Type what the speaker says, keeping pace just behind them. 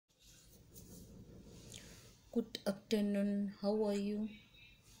Good afternoon. How are you?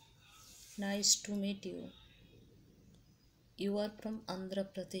 Nice to meet you. You are from Andhra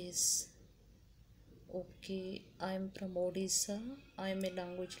Pradesh. Okay, I'm from Odisha. I'm a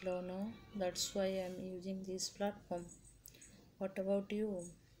language learner. That's why I'm using this platform. What about you?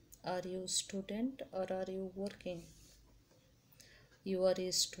 Are you student or are you working? You are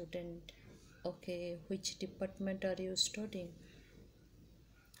a student. Okay, which department are you studying?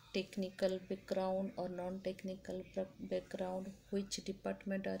 Technical background or non-technical background? Which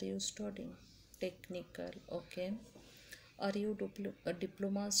department are you studying? Technical. Okay. Are you a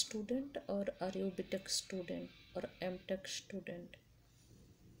diploma student or are you BTech student or MTech student?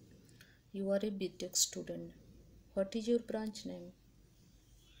 You are a BTech student. What is your branch name?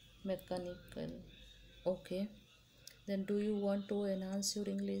 Mechanical. Okay. Then do you want to enhance your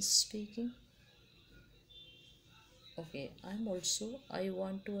English speaking? Okay, I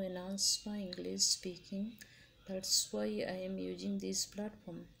want to enhance my English speaking. That's why I am using this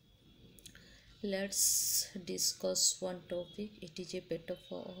platform. Let's discuss one topic. It is a better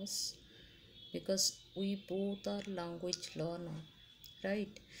for us because we both are language learner,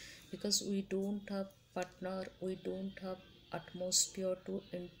 right? Because we don't have partner, we don't have atmosphere to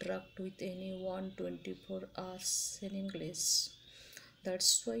interact with anyone 24 hours in English.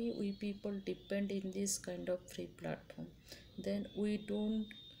 That's why we people depend in this kind of free platform. Then we don't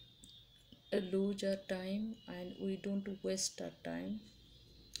lose our time and we don't waste our time.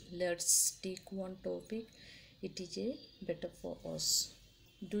 Let's take one topic. It is a better for us.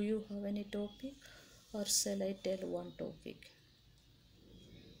 Do you have any topic or shall I tell one topic?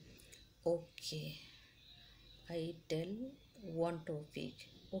 Okay, I tell one topic.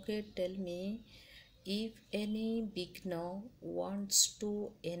 Okay, tell me, if any beginner wants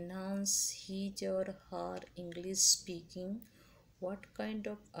to enhance his or her English speaking, what kind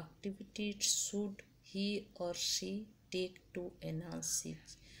of activities should he or she take to enhance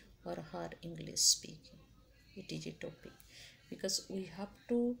his or her English speaking? It is a topic because we have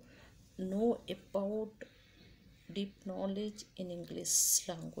to know about deep knowledge in English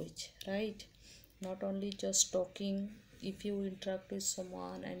language, right? Not only just talking. If you interact with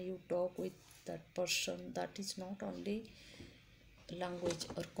someone and you talk with that person, that is not only language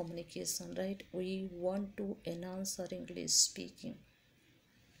or communication, right? We want to enhance our English speaking.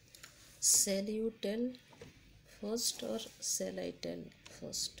 Shall you tell first or shall I tell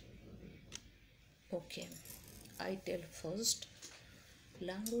first? Okay, I tell first.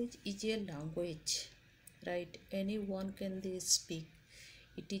 Language is a language, right? Anyone can they speak.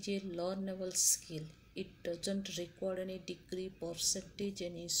 It is a learnable skill. It doesn't require any degree, percentage,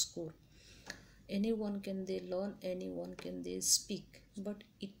 any score. Anyone can they learn, anyone can they speak, but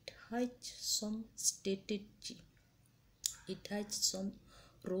it has some strategy. It has some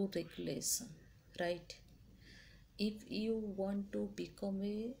rule regulation, right? If you want to become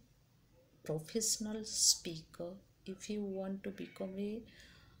a professional speaker, if you want to become a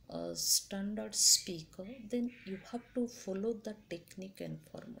standard speaker, then you have to follow the technique and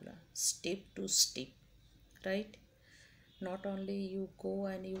formula step to step, right? Not only you go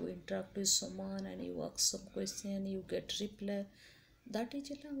and you interact with someone and you ask some question, you get reply. That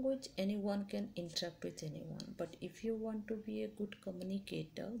is a language, anyone can interact with anyone. But if you want to be a good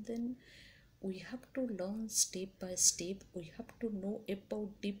communicator, then we have to learn step by step. We have to know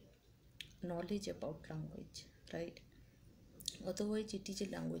about deep knowledge about language, right? Otherwise it is a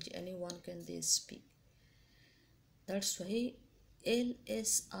language, anyone can they speak. That's why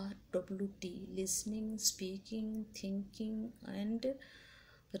LSRWT, listening, speaking, thinking, and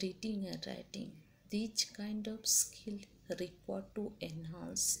reading and writing. These kind of skill required to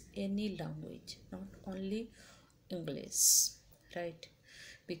enhance any language, not only English, right?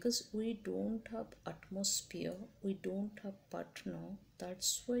 Because we don't have atmosphere, we don't have partner.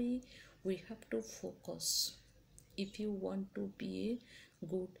 That's why we have to focus. If you want to be a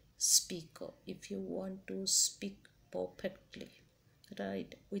good speaker, if you want to speak perfectly,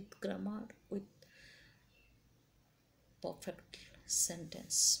 right, with grammar, with perfect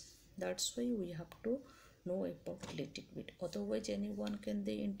sentence, that's why we have to know about little bit. Otherwise anyone can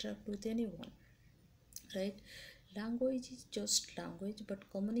they interact with anyone, right? Language is just language, but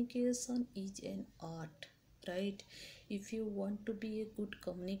communication is an art, right? If you want to be a good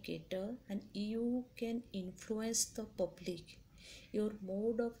communicator and you can influence the public, your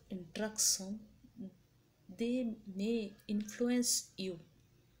mode of interaction, they may influence you,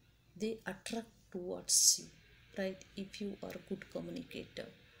 they attract towards you, right? If you are a good communicator,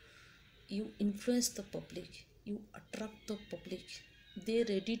 you influence the public, you attract the public, they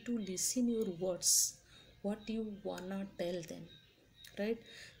ready to listen your words, what you wanna tell them, right?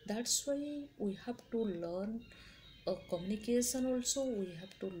 That's why we have to learn communication also, we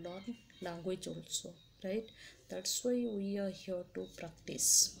have to learn language also, right? That's why we are here to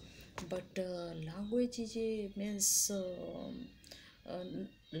practice. But language is a means uh,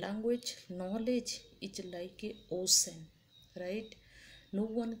 language knowledge is like a ocean, right? No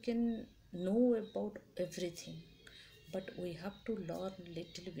one can know about everything, but we have to learn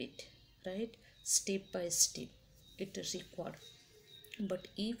little bit, right? Step by step it is required. But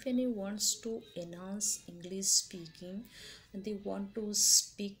if any wants to enhance English speaking, and they want to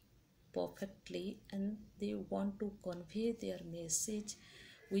speak perfectly, and they want to convey their message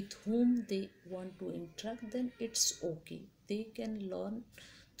with whom they want to interact, then it's okay. They can learn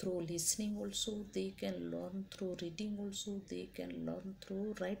through listening also, they can learn through reading also, they can learn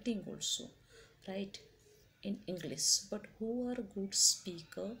through writing also, right, in English. But who are good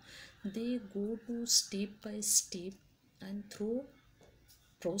speaker, they go to step by step and through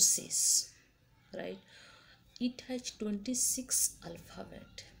process, right? It has 26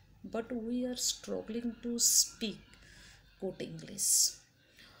 alphabet, but we are struggling to speak good English.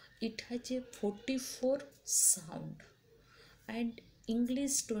 It has a 44 sound, and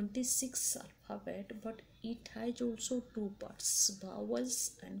English 26 alphabet, but it has also two parts,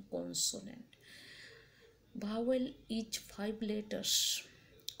 vowels and consonant. Vowel is 5 letters,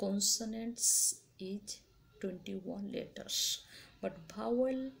 consonants is 21 letters, but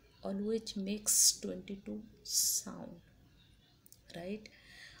vowel always makes 22 sound, right?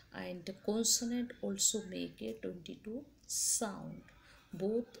 And the consonant also make a 22 sound.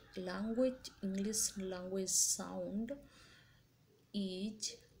 Both language, English language sound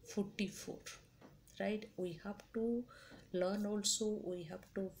is 44, right? We have to learn also, we have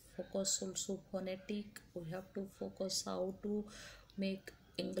to focus also phonetic, we have to focus how to make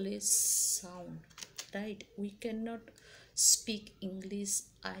English sound, right? We cannot speak English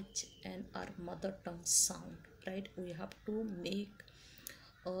as an our mother tongue sound, right? We have to make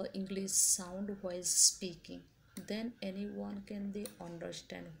English sound while speaking, then anyone can they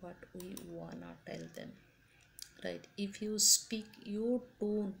understand what we wanna tell them, right? If you speak your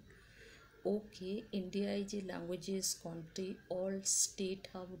tone, okay, India is a languages country, all state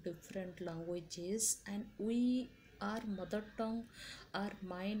have different languages, and we our mother tongue, our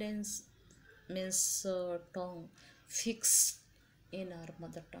mind and means tongue fixed in our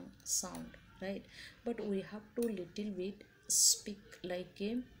mother tongue sound, right? But we have to little bit speak like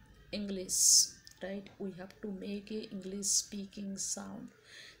a English, right? We have to make a English speaking sound,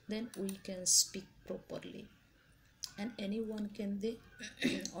 then we can speak properly, and anyone can they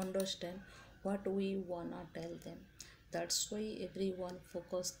understand what we wanna tell them. That's why everyone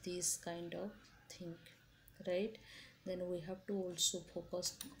focus this kind of thing, right? Then we have to also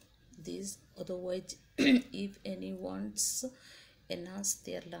focus this, otherwise if anyone's enhance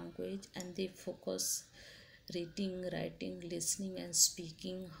their language and they focus reading, writing, listening and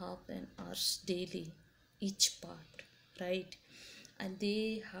speaking half an hour daily each part, right? And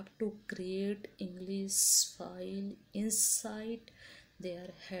they have to create English file inside their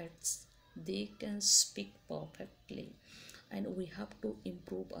heads, they can speak perfectly. And we have to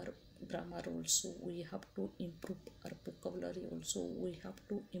improve our grammar also, we have to improve our vocabulary also, we have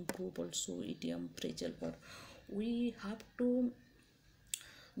to improve also idiom, phrasal verb. We have to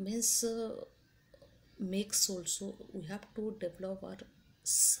means makes also, we have to develop our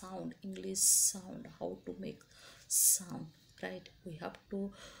sound, English sound, how to make sound, right? We have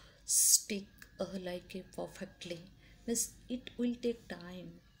to speak like a perfectly, means it will take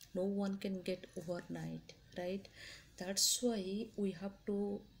time, no one can get overnight, right? That's why we have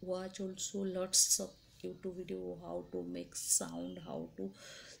to watch also lots of YouTube video how to make sound, how to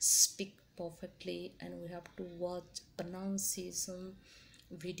speak perfectly, and we have to watch pronunciation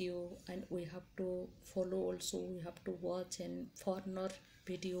video, and we have to follow also, we have to watch and foreigner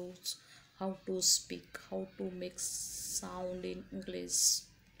videos how to speak, how to make sound in English,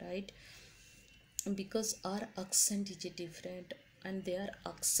 right? Because our accent is different and their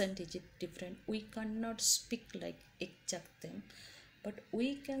accent is different, we cannot speak like exact them, but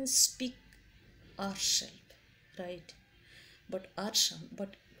we can speak ourselves, right? But ourselves,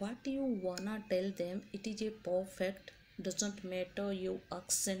 but what you wanna tell them, it is a perfect, doesn't matter your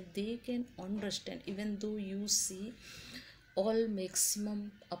accent, they can understand. Even though you see all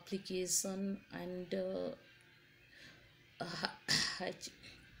maximum application and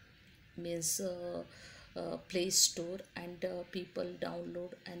means Play Store, and people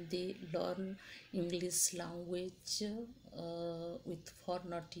download and they learn English language with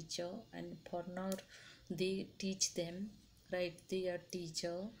foreigner teacher, and foreigner they teach them, right? They are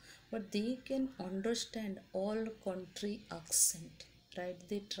teacher, but they can understand all country accent, right?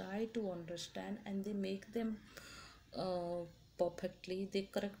 They try to understand and they make them uh, perfectly, they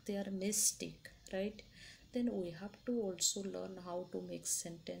correct their mistake, right? Then we have to also learn how to make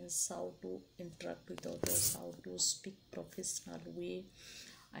sentence, how to interact with others, how to speak professional way,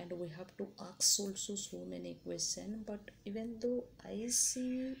 and we have to ask also so many questions. But even though I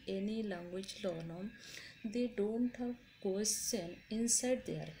see any language learner, they don't have question inside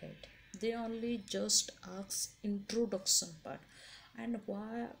their head, they only just ask introduction part. And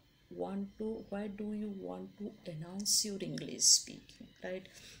why do you want to enhance your English speaking, right?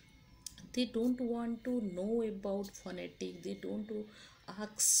 They don't want to know about phonetic, they don't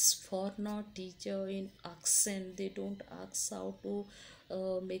ask for no teacher in accent, they don't ask how to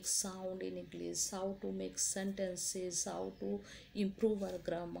make sound in English, how to make sentences, how to improve our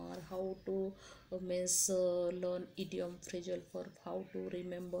grammar, how to learn idiom, phrasal verb, how to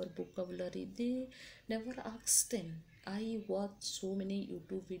remember vocabulary. They never ask them. I watch so many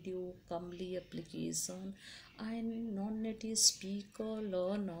YouTube video, Cambly application, and non-native speaker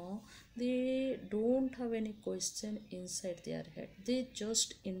learner, they don't have any question inside their head, they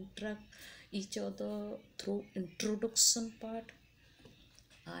just interact each other through introduction part,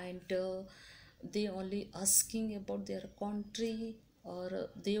 and they only asking about their country, or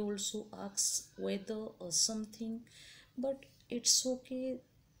they also ask weather or something. But it's okay,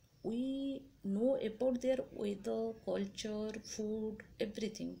 we know about their weather, culture, food,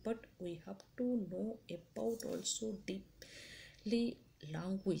 everything, but we have to know about also deeply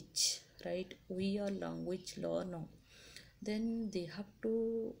language, right? We are language learner, then they have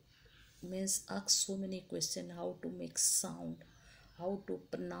to means ask so many questions, how to make sound, how to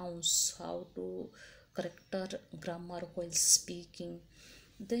pronounce, how to correct our grammar while speaking.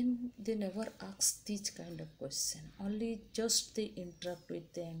 Then they never ask this kind of question, only just they interact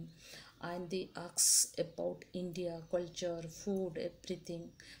with them, and they ask about India culture, food, everything.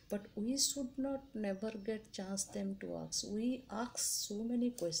 But we should not never get chance them to ask, we ask so many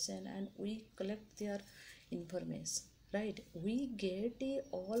questions and we collect their information, right? We get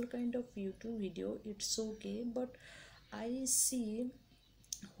all kind of YouTube video, it's okay. But I see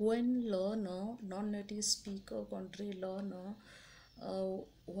when learner, non-native speaker country learner,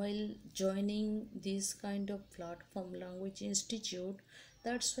 while joining this kind of platform language institute,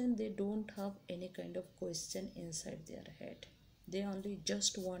 that's when they don't have any kind of question inside their head, they only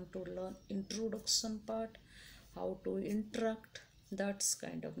just want to learn introduction part, how to interact, that's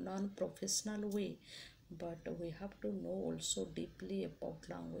kind of non-professional way. But we have to know also deeply about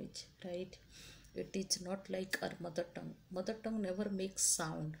language, right? It is not like our mother tongue. Mother tongue never makes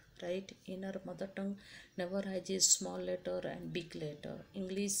sound, right? In our mother tongue never has a small letter and big letter.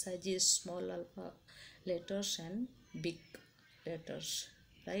 English has a small alpha letters and big letters,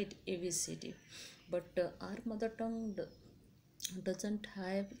 right? ABCD. But our mother tongue doesn't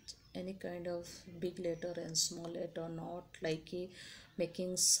have any kind of big letter and small letter, not like a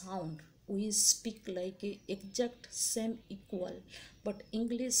making sound. We speak like a exact same equal, but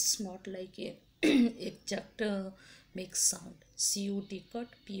English not like a exact make sound. Cut,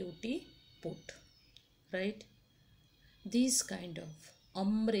 put, right? These kind of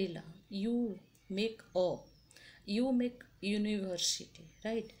umbrella, you make a, you make university,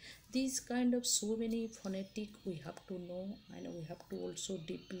 right? These kind of so many phonetic we have to know, and we have to also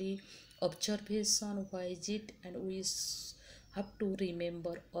deeply observation why is it, and we have to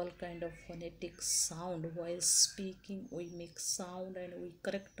remember all kind of phonetic sound while speaking. We make sound and we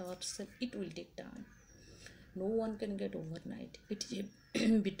correct ourselves, it will take time, no one can get overnight, it is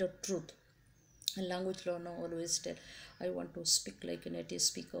a bitter truth. And language learner always tell, I want to speak like a native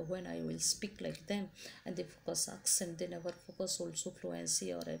speaker, when I will speak like them. And they focus accent, they never focus also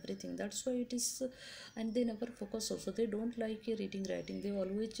fluency or everything, that's why it is and they never focus also, they don't like reading writing, they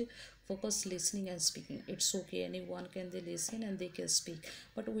always focus listening and speaking. It's okay, anyone can they listen and they can speak,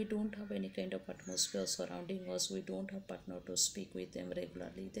 but we don't have any kind of atmosphere surrounding us, we don't have partner to speak with them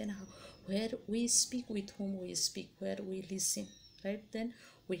regularly. Then how, where we speak, with whom we speak, where we listen, right? Then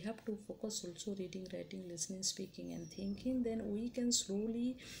we have to focus also reading, writing, listening, speaking and thinking, then we can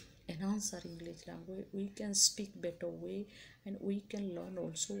slowly enhance our English language, we can speak better way, and we can learn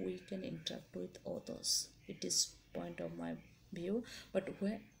also, we can interact with others. It is point of my view. But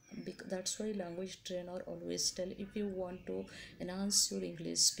when, that's why language trainer always tell, if you want to enhance your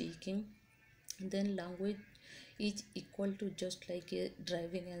English speaking, then language is equal to just like a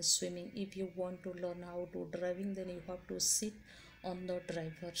driving and swimming. If you want to learn how to driving, then you have to sit on the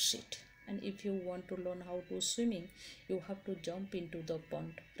driver's seat, and if you want to learn how to swimming, you have to jump into the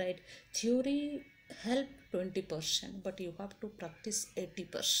pond, right? Theory help 20%, but you have to practice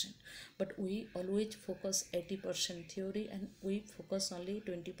 80%. But we always focus 80% theory and we focus only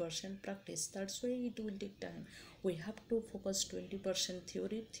 20% practice. That's why it will take time. We have to focus 20%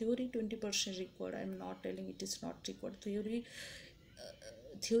 theory 20% required. I'm not telling it is not required. Theory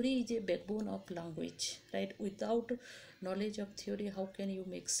is a backbone of language, right? Without knowledge of theory, how can you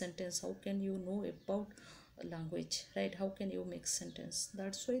make sentence? How can you know about language, right? How can you make sentence?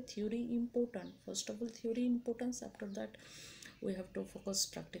 That's why theory important. First of all, theory importance. After that, we have to focus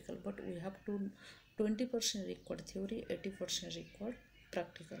practical. But we have to 20% required theory, 80% required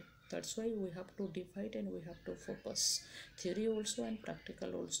practical. That's why we have to divide and we have to focus theory also and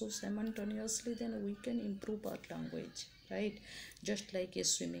practical also simultaneously. Then we can improve our language, right? Just like a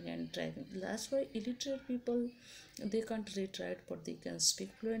swimming and driving. That's why illiterate people, they can't read, write, but they can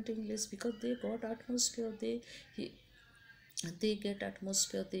speak fluent English because they got atmosphere. They get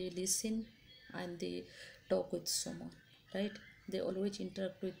atmosphere. They listen and they talk with someone, right? They always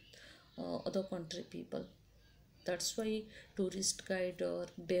interact with other country people. That's why tourist guide or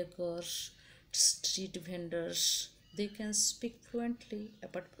beggars, street vendors, they can speak fluently.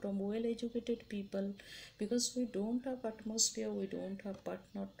 Apart from well educated people, because we don't have atmosphere, we don't have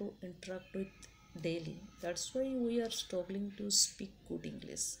partner to interact with daily. That's why we are struggling to speak good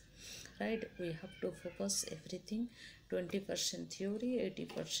English, right? We have to focus everything 20% theory,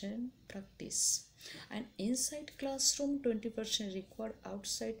 80% practice. And inside classroom 20% required,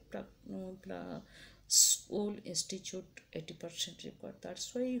 outside school institute 80% required.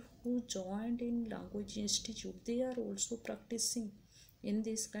 That's why who joined in language institute, they are also practicing in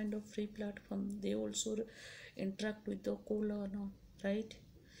this kind of free platform. They also interact with the co-learner, right?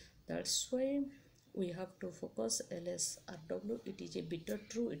 That's why we have to focus LSRW. It is a bitter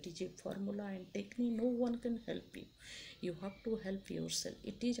true. It is a formula and technique. No one can help you. You have to help yourself.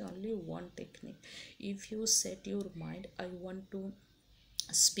 It is only one technique. If you set your mind, I want to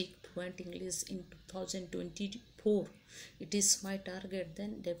speak fluent English in 2024, it is my target,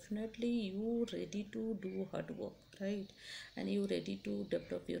 then definitely you ready to do hard work, right? And you ready to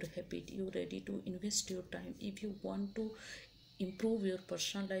develop your habit, you ready to invest your time. If you want to improve your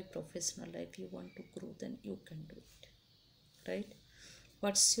personal life, professional life, you want to grow, then you can do it, right?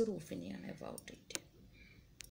 What's your opinion about it?